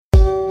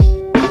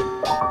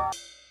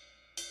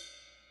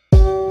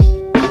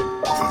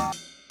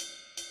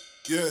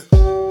Yeah.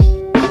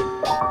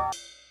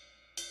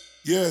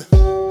 Yeah.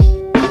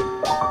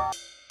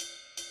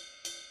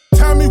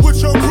 Tell me what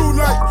your crew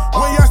like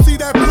when y'all see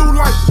that blue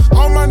light.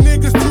 All my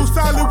niggas too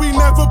solid, we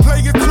never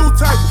play it too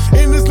tight.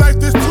 In this life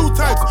there's two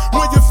types,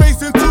 when you're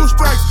facing two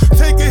strikes.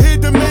 Take a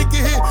hit to make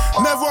it hit,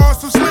 never on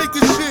some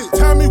snaking shit.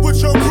 Tell me what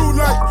your crew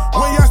like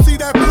when y'all see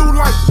that blue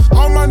light.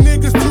 All my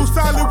niggas too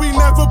solid, we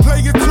never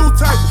play it too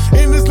tight.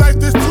 In this life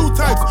there's two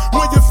types,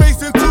 when you're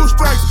facing two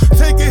strikes.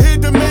 Take a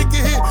hit to make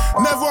it hit,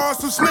 never on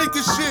some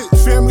snaking shit.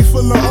 Family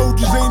full of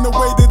OGs, ain't no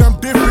way that I'm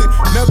different.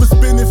 Never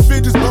spinning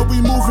fidgets, but we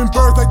moving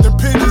birds like the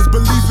pigeons.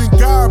 Believe in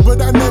God,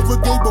 but I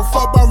never gave a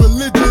fuck about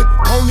religion.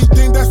 Only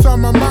thing that's on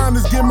my mind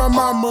is give my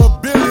mama a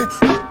billion.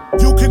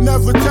 You can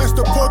never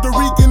test a Puerto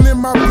Rican in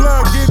my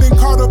blood. Getting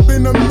caught up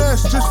in a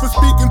mess just for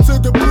speaking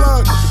to the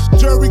plug.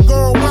 Jury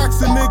gon'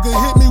 wax a nigga,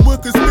 hit me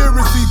with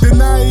conspiracy.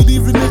 Deny it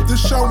even if they're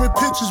showing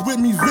pictures with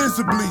me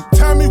visibly.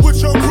 Tell me what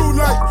your crew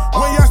like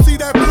when y'all see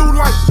that blue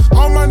light.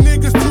 All my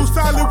niggas too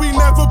solid, we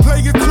never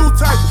play it too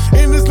tight.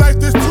 In this life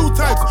there's two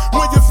types,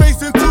 when you're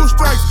facing two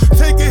strikes.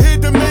 Take a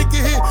hit to make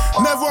it hit,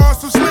 never on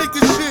some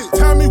snaking shit.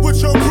 Tell me what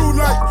your crew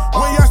like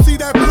when y'all see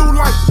that blue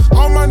light.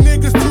 All my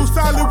niggas too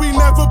solid, we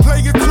never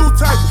play it too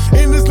tight.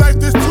 In this life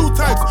there's two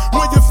types,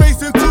 when you're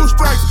facing two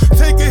strikes.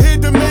 Take a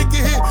hit to make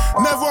it hit,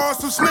 never on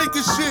some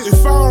snaking shit.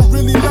 If I don't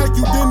really like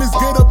you, then it's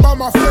get up on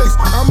my face.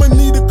 I'ma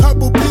need a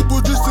couple people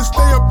just to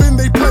stay up in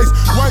they place.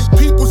 White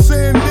people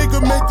saying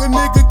nigga make a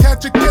nigga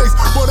catch a case.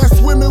 Boy, that's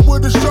swimming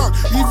with a shark,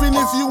 even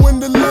if you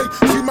in the lake.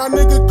 See my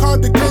nigga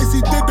caught the case,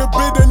 he did the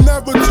bit and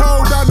never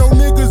told. I know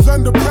niggas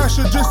under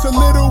pressure, just a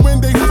little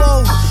when they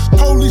fold.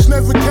 Police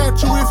never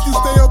catch you if you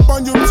stay up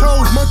on your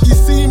toes. Monkey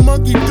see,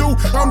 monkey do,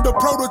 I'm the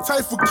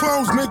prototype for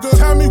clones, nigga.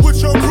 Tell me what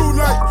your crew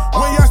like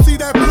when y'all see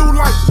that blue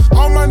light.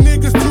 All my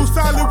niggas too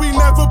solid, we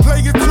never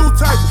play it too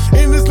tight.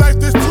 In this life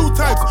there's two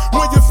types,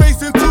 when you're facing